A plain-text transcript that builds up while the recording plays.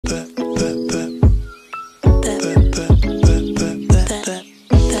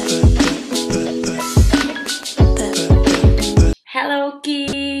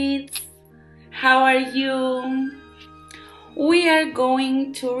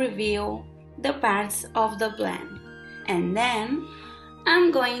review the parts of the plant, and then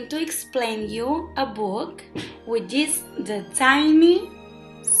I'm going to explain you a book which is The Tiny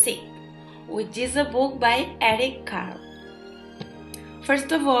Seed, which is a book by Eric Carle.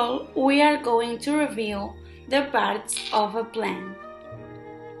 First of all, we are going to review the parts of a plant.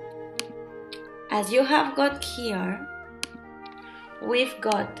 As you have got here, we've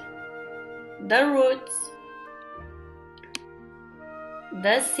got the roots,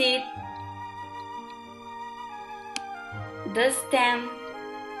 the seed, the stem,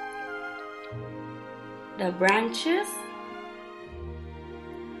 the branches,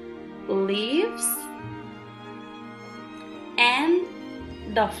 leaves, and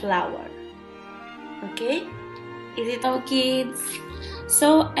the flower. Okay? Is it all, kids?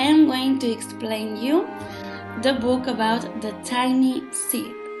 So I am going to explain you the book about The Tiny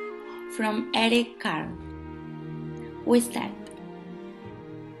Seed from Eric Carle. We start.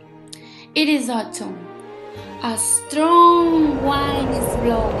 It is autumn. A strong wind is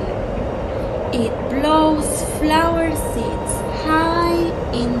blowing. It blows flower seeds high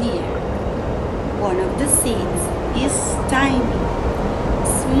in the air. One of the seeds is tiny,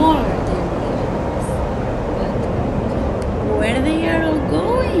 smaller than the others. But where they are all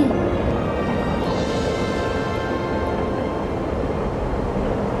going?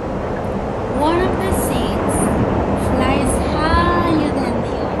 One of the seeds flies higher than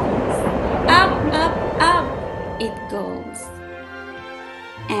the others. Up, up, up it goes.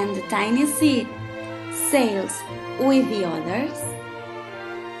 And the tiny seed sails with the others.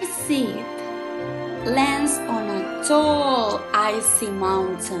 The seed lands on a tall, icy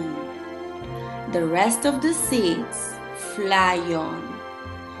mountain. The rest of the seeds fly on.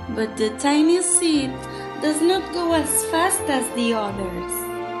 But the tiny seed does not go as fast as the others.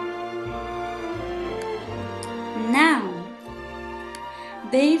 Now,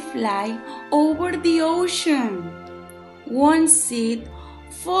 they fly over the ocean. One seed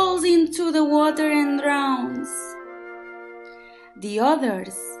falls into the water and drowns. The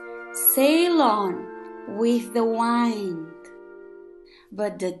others sail on with the wind.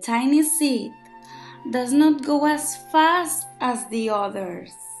 But the tiny seed does not go as fast as the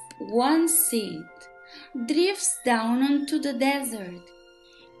others. One seed drifts down onto the desert.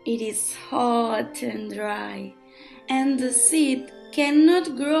 It is hot and dry, and the seed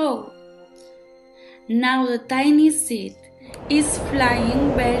cannot grow. Now the tiny seed is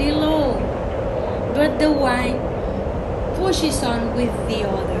flying very low, but the wind pushes on with the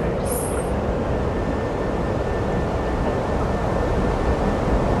others.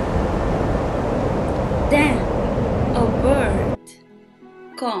 Then a bird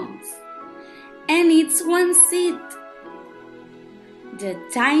comes and eats one seed. The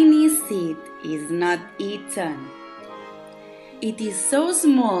tiny seed is not eaten. It is so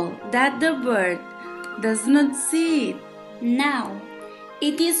small that the bird does not see it. Now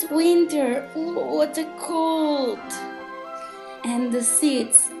it is winter. Oh, what a cold! And the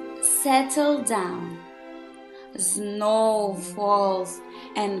seeds settle down. Snow falls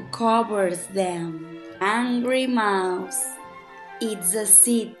and covers them. Angry mouse eats the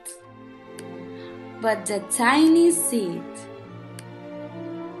seed, but the tiny seed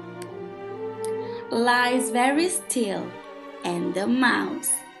lies very still, and the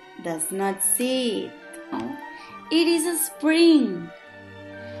mouse does not see it. It is a spring.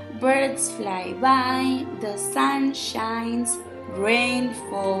 Birds fly by, the sun shines, rain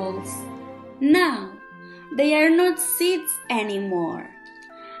falls. Now they are not seeds anymore.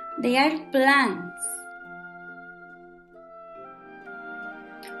 They are plants.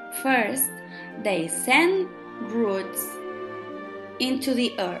 First, they send roots into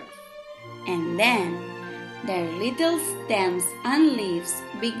the earth, and then their little stems and leaves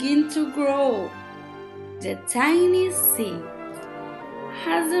begin to grow. The tiny seed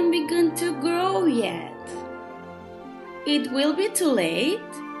hasn't begun to grow yet. It will be too late.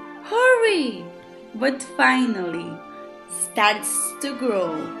 Hurry! But finally starts to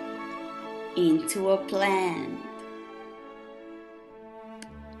grow into a plant.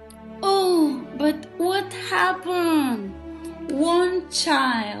 Oh, but what happened? One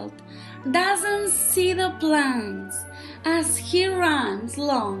child doesn't see the plants as he runs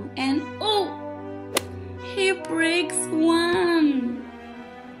along, and oh, he breaks one.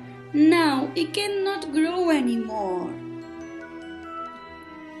 Now it cannot grow anymore.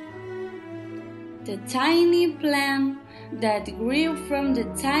 The tiny plant that grew from the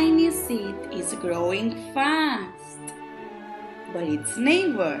tiny seed is growing fast, but its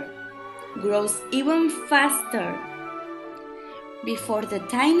neighbor grows even faster. Before the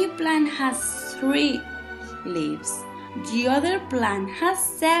tiny plant has 3 leaves, The other plant has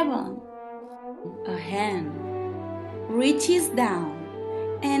 7. A hen reaches down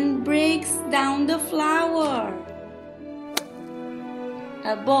and breaks down the flower.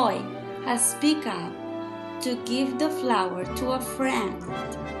 A boy has picked up to give the flower to a friend.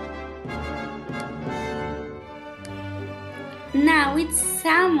 Now it's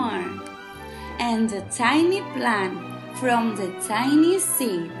summer, and the tiny plant from the tiny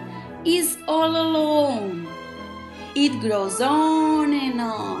seed is all alone. It grows on and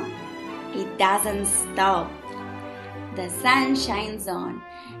on. It doesn't stop. The sun shines on,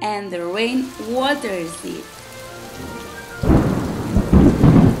 and the rain waters it.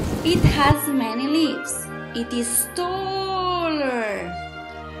 It has many leaves. It is taller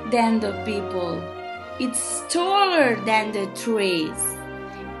than the people. It's taller than the trees.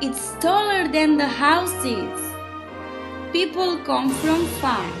 It's taller than the houses. People come from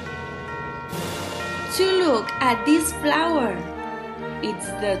far to look at this flower. It's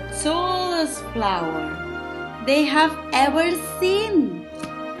the tallest flower they have ever seen.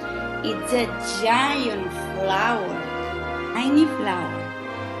 It's a giant flower, tiny flower.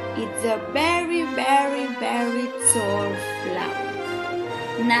 It's a very, very, very tall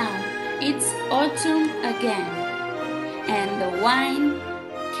flower. Now it's autumn again, and the vine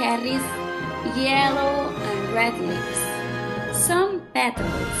carries yellow and red leaves. Some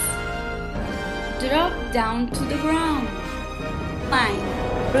petals drop down to the ground.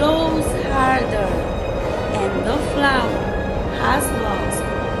 Vine blows harder, and the flower has lost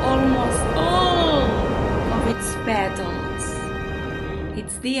almost all of its petals.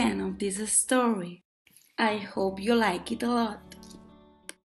 It's the end of this story. I hope you like it a lot.